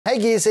Hey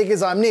Gear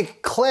Seekers, I'm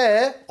Nick.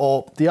 Claire,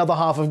 or the other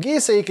half of Gear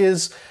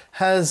Seekers,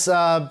 has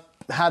had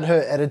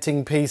her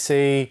editing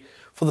PC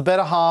for the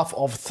better half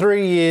of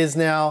 3 years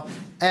now,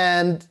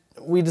 and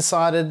we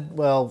decided,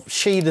 well,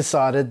 she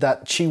decided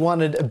that she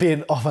wanted a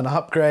bit of an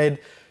upgrade.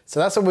 So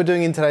that's what we're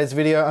doing in today's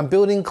video. I'm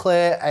building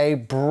Claire a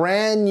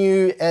brand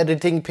new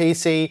editing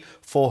PC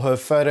for her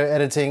photo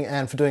editing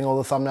and for doing all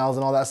the thumbnails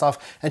and all that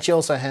stuff. And she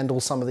also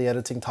handles some of the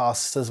editing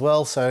tasks as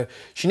well. So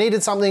she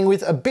needed something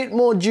with a bit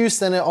more juice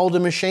than her older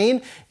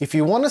machine. If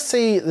you want to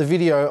see the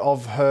video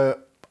of her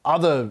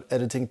other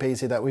editing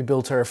PC that we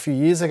built her a few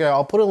years ago,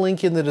 I'll put a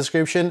link in the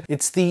description.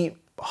 It's the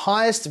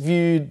highest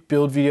viewed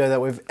build video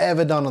that we've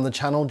ever done on the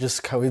channel,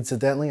 just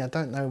coincidentally. I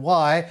don't know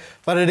why,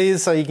 but it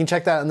is, so you can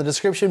check that in the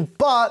description.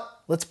 But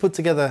let's put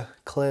together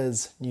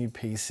Claire's new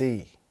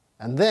PC,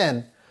 and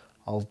then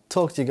I'll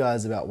talk to you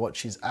guys about what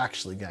she's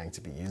actually going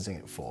to be using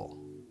it for.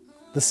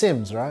 The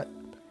Sims, right?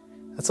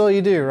 That's all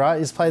you do, right?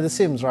 You just play The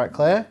Sims, right,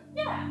 Claire?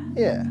 Yeah.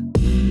 Yeah.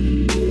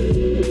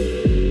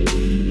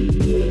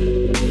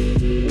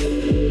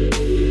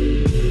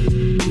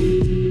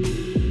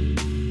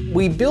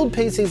 We build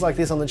PCs like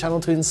this on the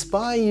channel to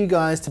inspire you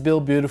guys to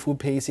build beautiful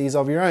PCs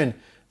of your own.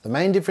 The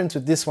main difference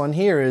with this one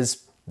here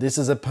is this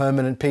is a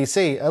permanent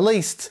PC, at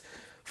least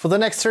for the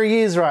next 3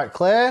 years, right,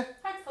 Claire?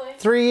 Hopefully.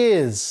 3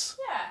 years.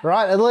 Yeah.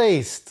 Right, at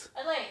least.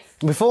 At least.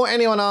 Before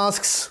anyone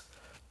asks,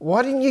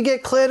 why didn't you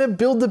get Claire to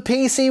build the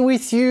PC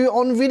with you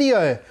on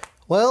video?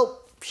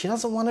 Well, she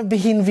doesn't want to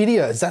be in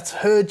videos. That's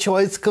her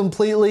choice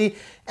completely.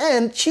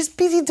 And she's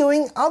busy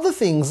doing other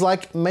things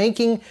like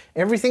making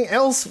everything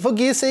else for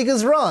Gear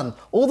Seekers run.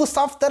 All the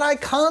stuff that I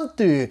can't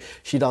do.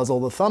 She does all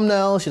the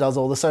thumbnails, she does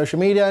all the social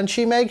media, and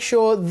she makes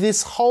sure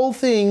this whole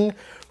thing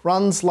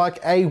runs like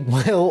a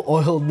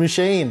well-oiled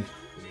machine.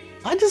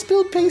 I just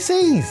build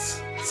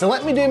PCs. So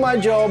let me do my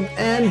job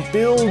and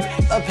build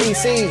a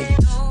PC.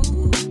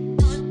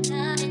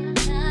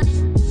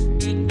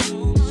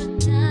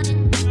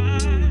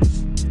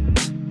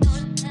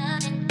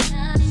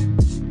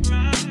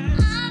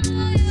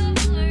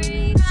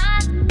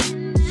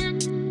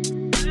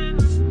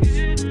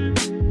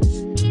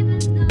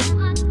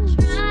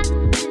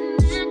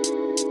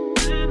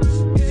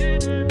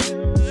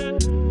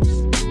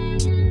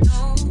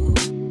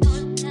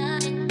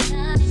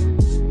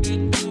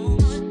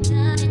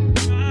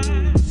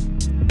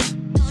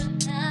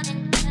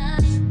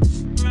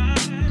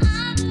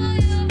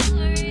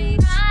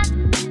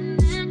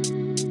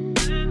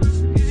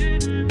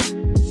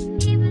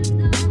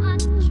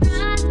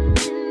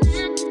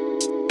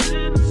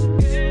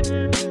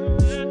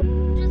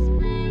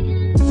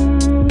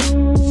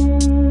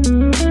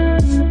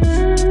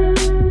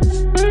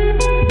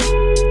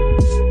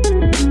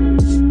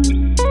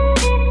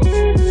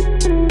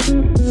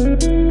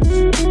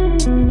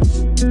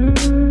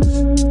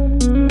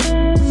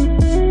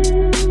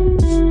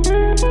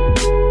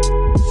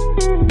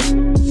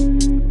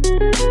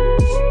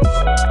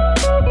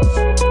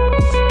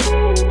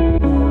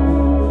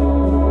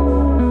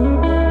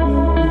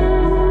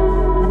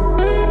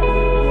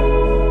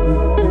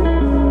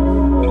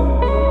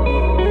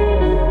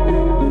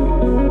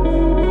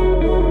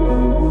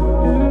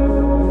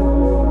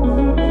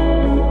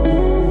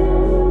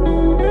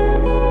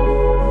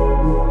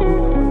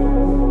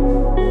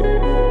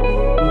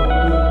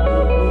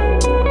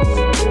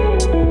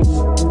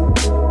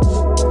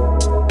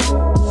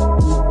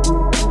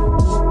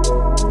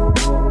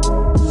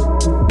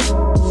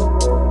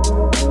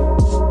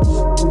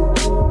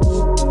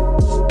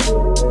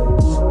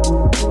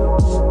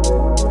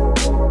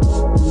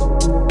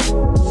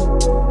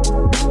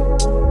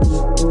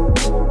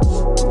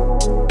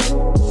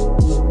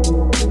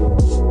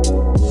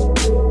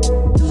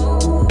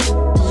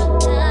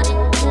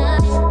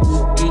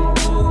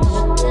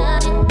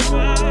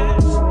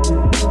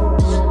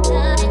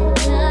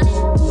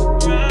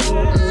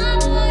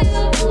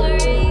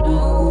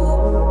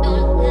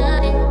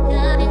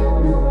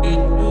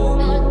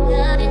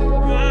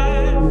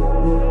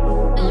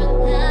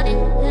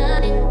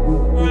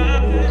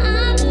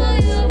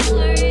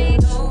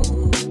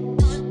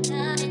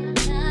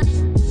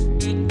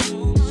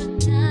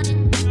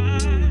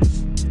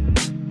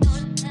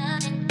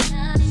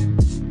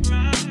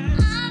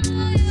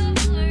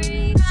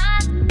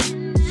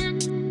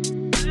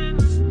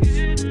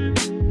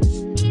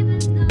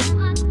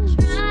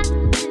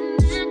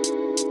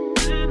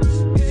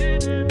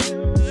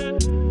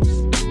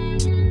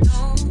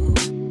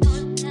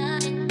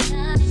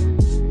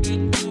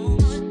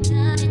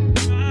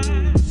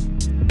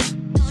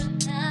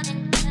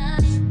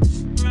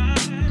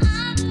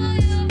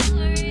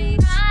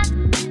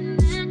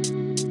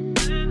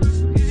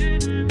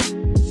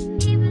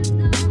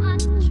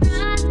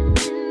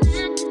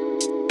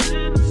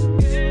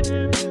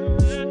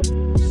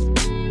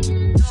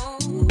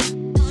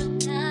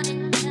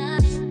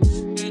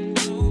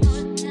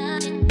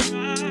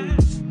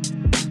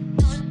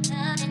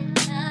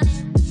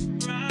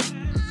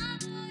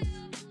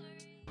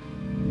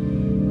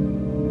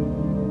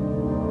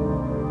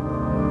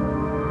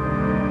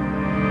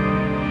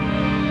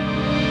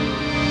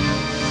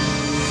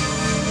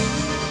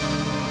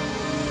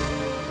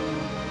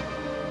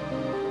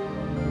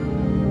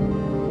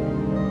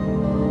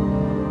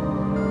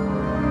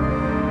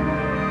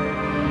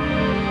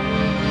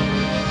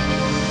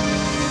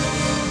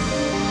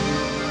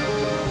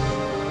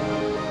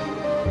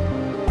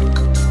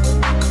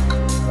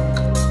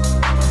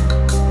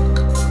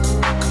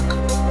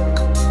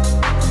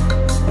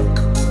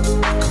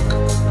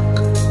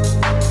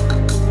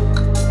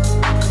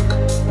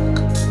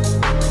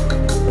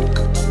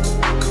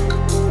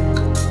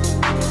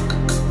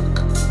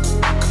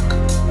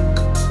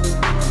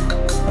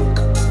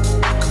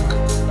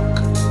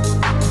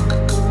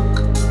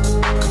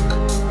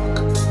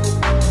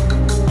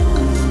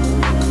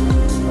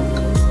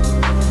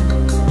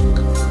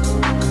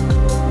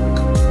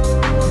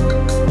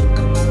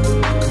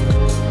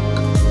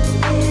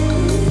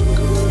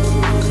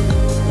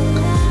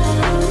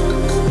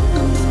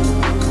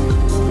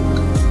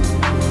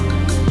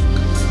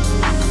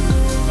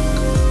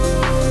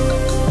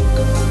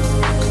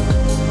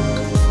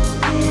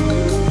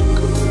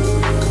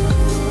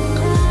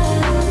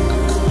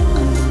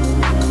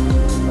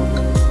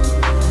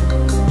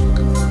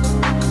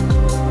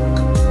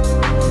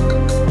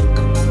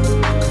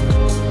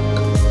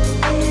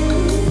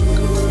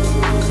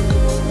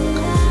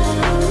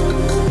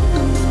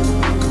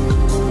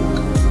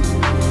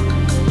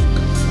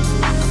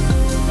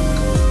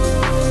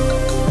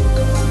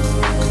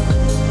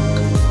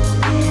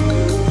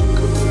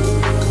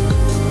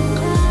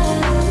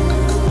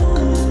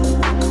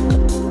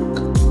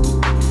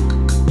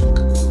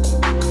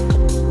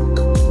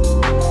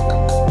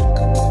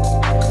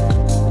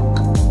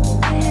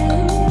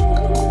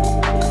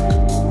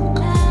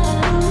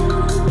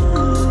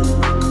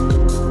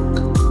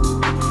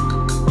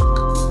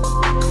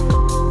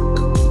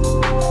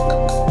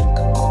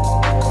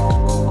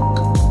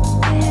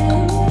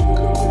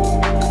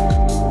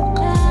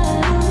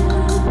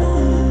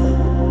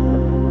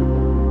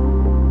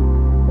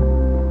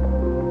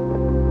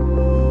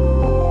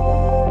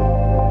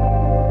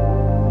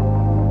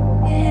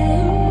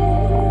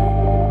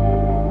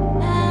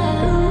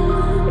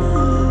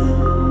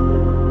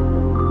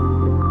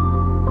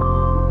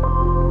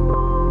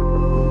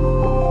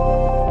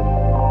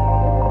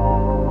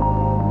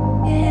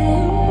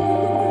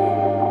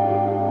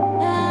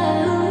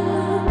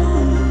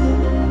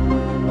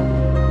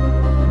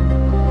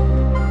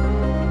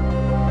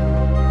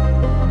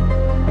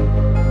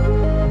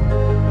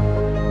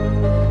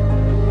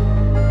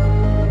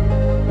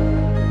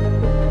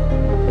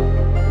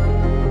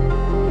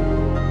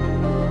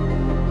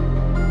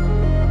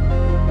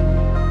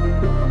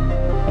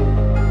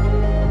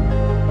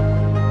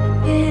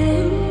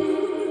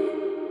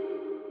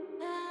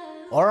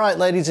 right,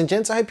 ladies and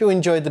gents, I hope you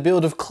enjoyed the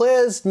build of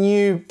Klaire's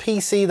new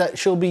PC that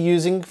she'll be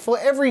using for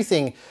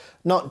everything.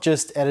 Not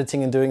just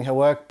editing and doing her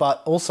work,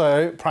 but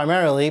also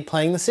primarily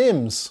playing The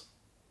Sims.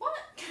 What?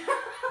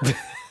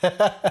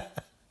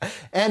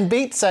 And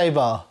Beat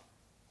Saber.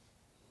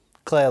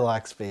 Klaire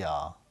likes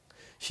VR.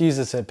 She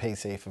uses her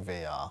PC for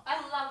VR.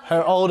 I love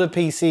her older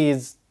PC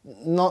is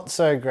not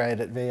so great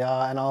at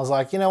VR, and I was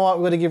like, you know what,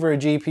 we're going to give her a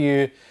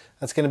GPU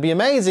that's going to be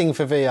amazing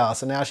for VR.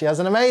 So now she has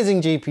an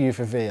amazing GPU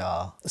for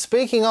VR.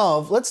 Speaking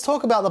of, let's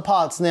talk about the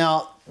parts.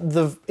 Now,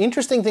 the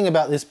interesting thing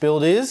about this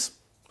build is,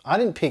 I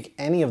didn't pick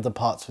any of the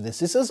parts for this.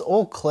 This is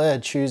all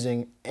Klaire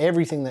choosing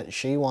everything that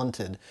she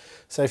wanted.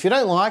 So if you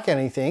don't like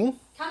anything,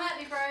 come at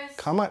me, bros.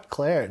 Come at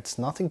Klaire. It's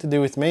nothing to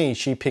do with me.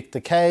 She picked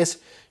the case,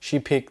 she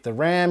picked the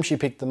RAM, she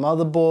picked the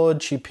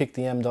motherboard, she picked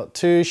the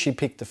M.2, she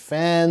picked the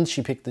fans,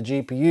 she picked the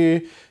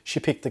GPU, she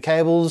picked the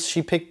cables,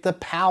 she picked the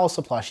power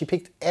supply, she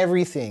picked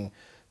everything.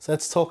 So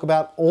let's talk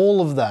about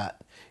all of that.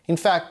 In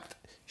fact,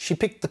 she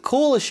picked the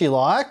cooler she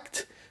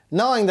liked,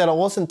 knowing that it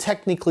wasn't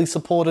technically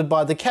supported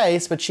by the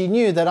case, but she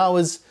knew that I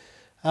was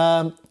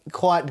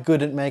quite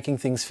good at making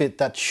things fit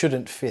that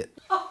shouldn't fit.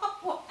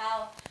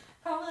 Wow,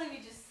 can't believe you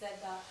just said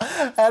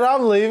that. And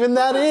I'm leaving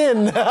that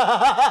in.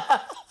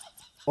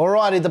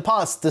 Alrighty, the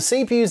parts. The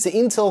CPU is the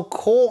Intel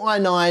Core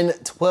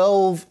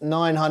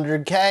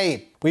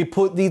i9-12900K. We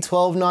put the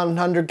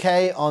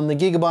 12900K on the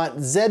Gigabyte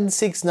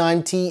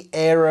Z690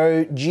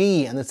 Aero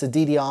G, and it's a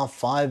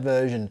DDR5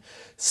 version.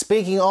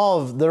 Speaking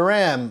of the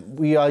RAM,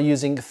 we are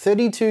using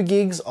 32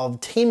 gigs of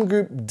Team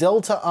Group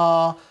Delta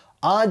R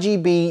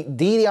RGB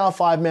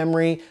DDR5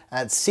 memory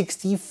at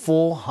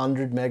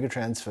 6400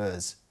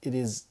 megatransfers. It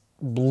is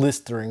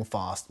blistering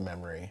fast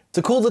memory.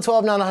 To cool the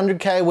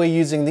 12900K, we're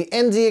using the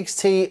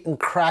NZXT and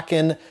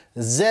Kraken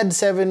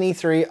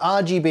Z73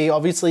 RGB.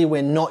 Obviously,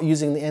 we're not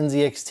using the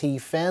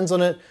NZXT fans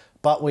on it,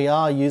 but we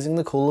are using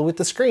the cooler with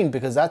the screen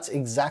because that's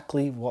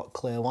exactly what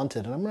Klaire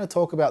wanted. And I'm going to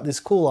talk about this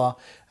cooler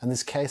and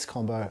this case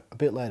combo a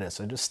bit later,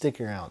 so just stick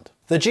around.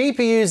 The GPU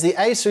is the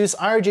ASUS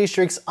ROG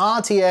STRIX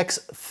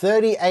RTX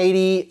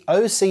 3080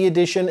 OC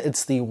edition.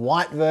 It's the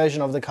white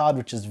version of the card,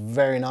 which is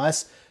very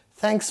nice.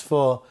 Thanks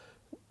for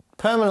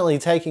permanently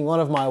taking one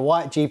of my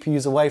white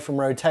GPUs away from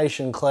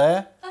rotation,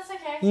 Klaire. That's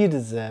okay. You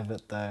deserve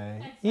it though.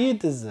 Thanks, you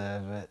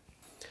deserve it.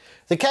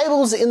 The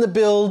cables in the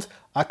build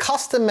are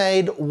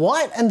custom-made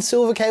white and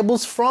silver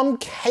cables from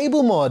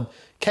CableMod.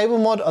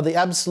 CableMod are the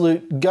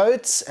absolute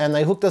goats, and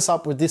they hooked us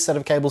up with this set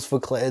of cables for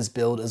Klaire's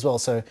build as well.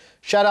 So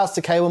shout outs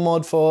to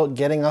CableMod for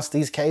getting us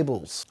these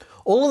cables.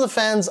 All of the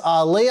fans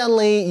are Lian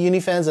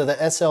UNIFANs, are the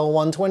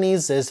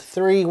SL120s. There's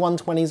 3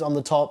 120s on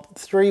the top,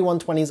 3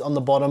 120s on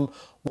the bottom,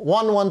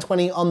 1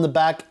 120 on the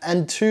back,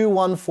 and 2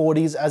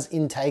 140s as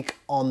intake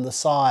on the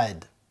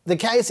side. The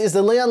case is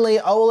the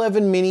Lian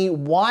O11 Mini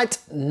white,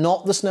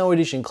 not the snow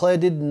edition. Klaire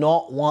did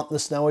not want the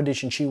snow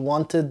edition. She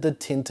wanted the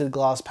tinted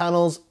glass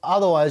panels.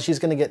 Otherwise, she's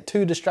going to get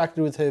too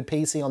distracted with her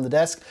PC on the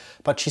desk,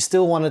 but she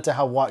still wanted to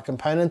have white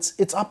components.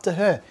 It's up to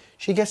her.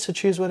 She gets to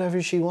choose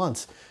whatever she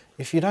wants.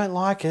 If you don't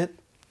like it,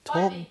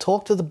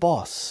 talk to the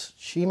boss.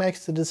 She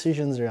makes the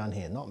decisions around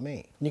here, not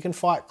me. You can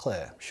fight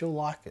Klaire. She'll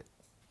like it.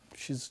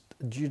 She's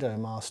a judo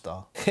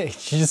master.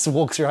 She just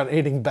walks around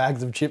eating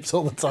bags of chips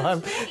all the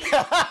time.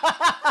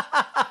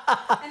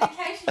 And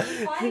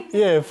occasionally fighting people.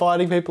 Yeah,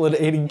 fighting people and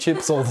eating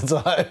chips all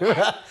the time.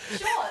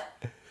 Short.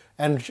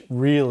 And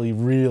really,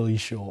 really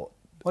short.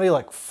 What are you,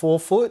 like 4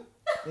 foot?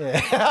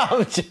 Yeah,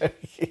 I'm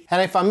joking.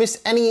 And if I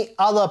miss any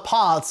other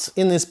parts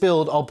in this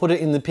build, I'll put it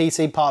in the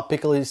PC part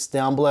pick list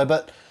down below.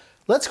 But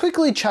let's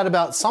quickly chat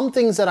about some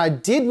things that I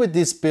did with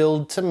this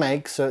build to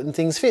make certain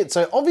things fit.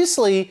 So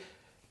obviously,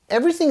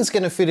 everything's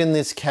gonna fit in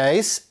this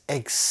case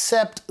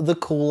except the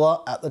cooler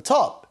at the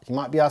top. You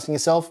might be asking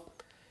yourself,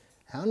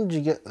 how did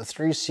you get the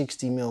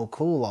 360mm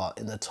cooler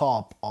in the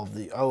top of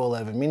the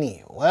O11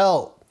 Mini?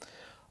 Well,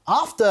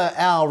 after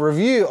our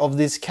review of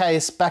this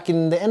case back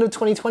in the end of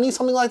 2020,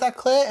 something like that,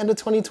 Klaire, end of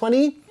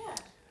 2020, yeah.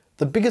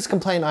 The biggest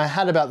complaint I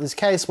had about this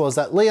case was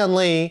that Lian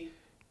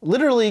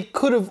literally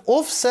could have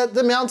offset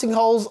the mounting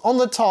holes on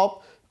the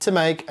top to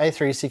make a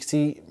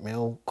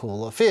 360mm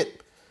cooler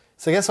fit.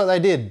 So guess what they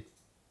did?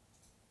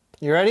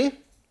 You ready?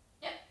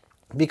 Yep.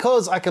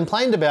 Because I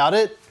complained about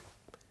it,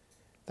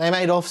 they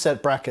made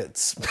offset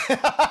brackets.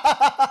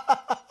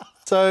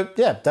 So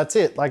yeah, that's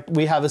it. Like,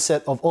 we have a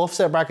set of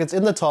offset brackets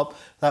in the top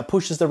that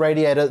pushes the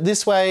radiator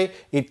this way.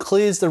 It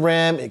clears the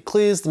RAM, it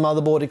clears the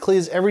motherboard, it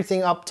clears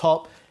everything up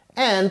top.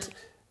 And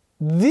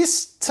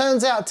this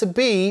turns out to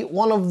be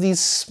one of the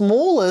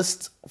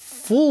smallest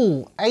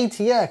full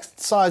ATX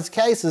size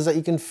cases that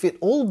you can fit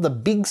all of the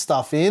big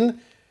stuff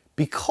in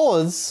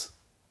because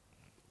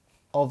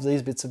of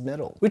these bits of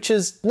metal, which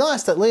is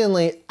nice that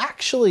Lian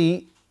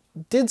actually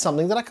did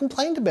something that I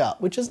complained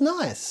about, which is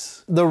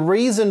nice. The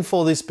reason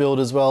for this build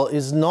as well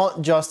is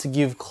not just to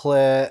give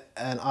Klaire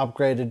an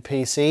upgraded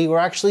PC, we're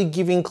actually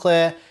giving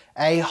Klaire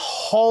a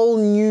whole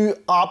new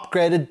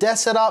upgraded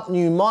desk setup,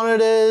 new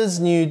monitors,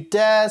 new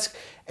desk,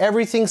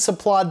 Everything's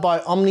supplied by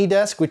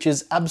Omnidesk, which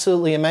is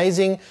absolutely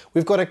amazing.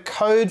 We've got a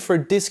code for a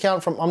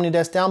discount from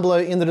Omnidesk down below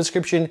in the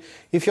description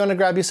if you want to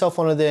grab yourself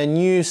one of their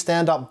new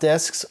stand-up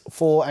desks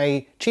for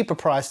a cheaper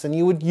price than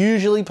you would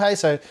usually pay.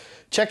 So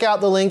check out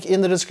the link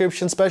in the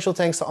description. Special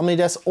thanks to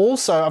Omnidesk.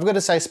 Also, I've got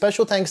to say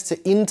special thanks to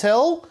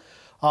Intel.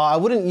 I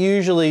wouldn't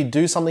usually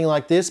do something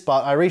like this,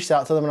 but I reached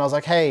out to them and I was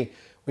like, hey,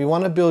 we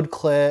want to build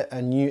Klaire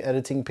a new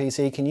editing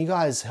PC. Can you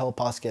guys help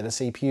us get a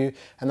CPU?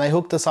 And they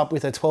hooked us up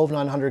with a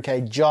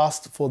 12900K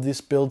just for this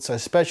build. So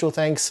special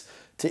thanks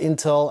to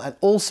Intel, and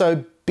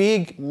also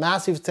big,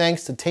 massive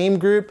thanks to Team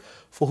Group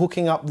for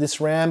hooking up this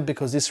RAM,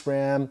 because this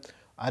RAM,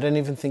 I don't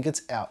even think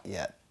it's out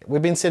yet.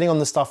 We've been sitting on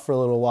the stuff for a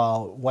little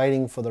while,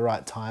 waiting for the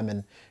right time,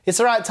 and it's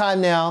the right time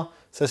now.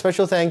 So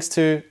special thanks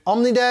to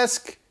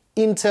Omnidesk,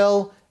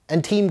 Intel,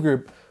 and Team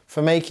Group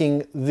for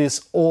making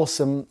this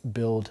awesome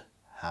build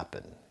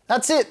happen.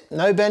 That's it,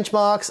 no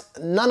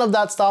benchmarks, none of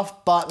that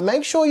stuff, but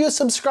make sure you're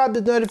subscribed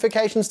with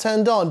notifications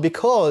turned on,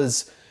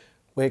 because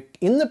we're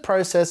in the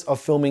process of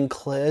filming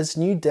Klaire's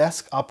new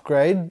desk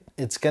upgrade.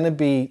 It's gonna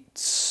be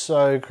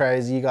so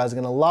crazy, you guys are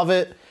gonna love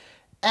it.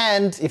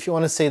 And if you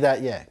wanna see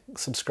that, yeah,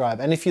 subscribe.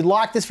 And if you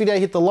like this video,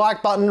 hit the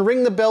like button,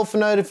 ring the bell for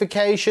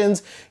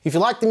notifications. If you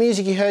like the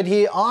music you heard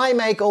here, I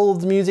make all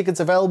of the music.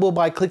 It's available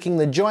by clicking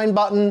the join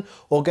button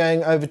or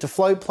going over to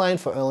Floatplane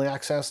for early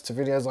access to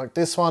videos like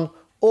this one,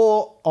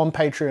 or on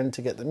Patreon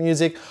to get the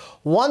music.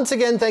 Once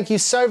again, thank you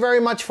so very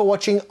much for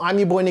watching. I'm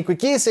your boy Nick with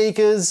Gear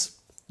Seekers.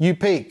 You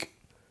peek,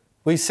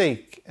 we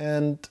seek.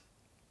 And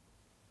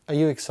are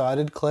you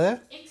excited, Klaire?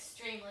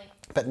 Extremely.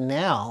 But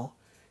now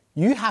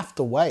you have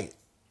to wait.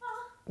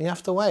 You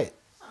have to wait.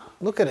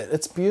 Look at it,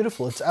 it's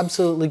beautiful, it's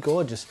absolutely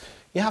gorgeous.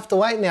 You have to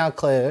wait now,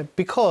 Klaire,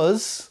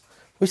 because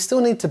we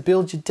still need to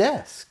build your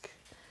desk.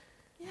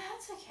 Yeah,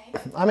 that's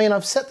okay. I mean,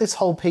 I've set this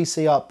whole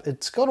PC up.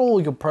 It's got all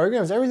your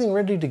programs, everything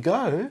ready to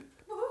go.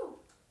 Woohoo.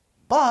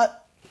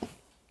 But, you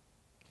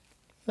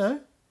know,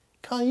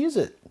 can't use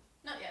it.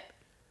 Not yet.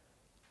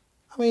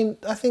 I mean,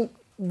 I think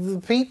the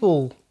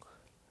people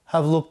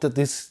have looked at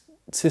this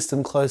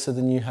system closer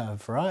than you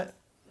have, right?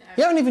 No.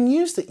 You haven't even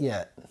used it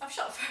yet. I've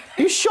shot photos.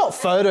 You shot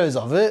photos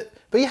of it,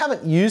 but you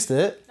haven't used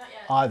it. Not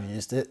yet. I've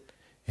used it.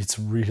 It's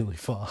really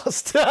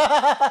fast.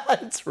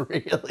 It's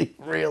really,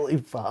 really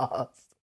fast.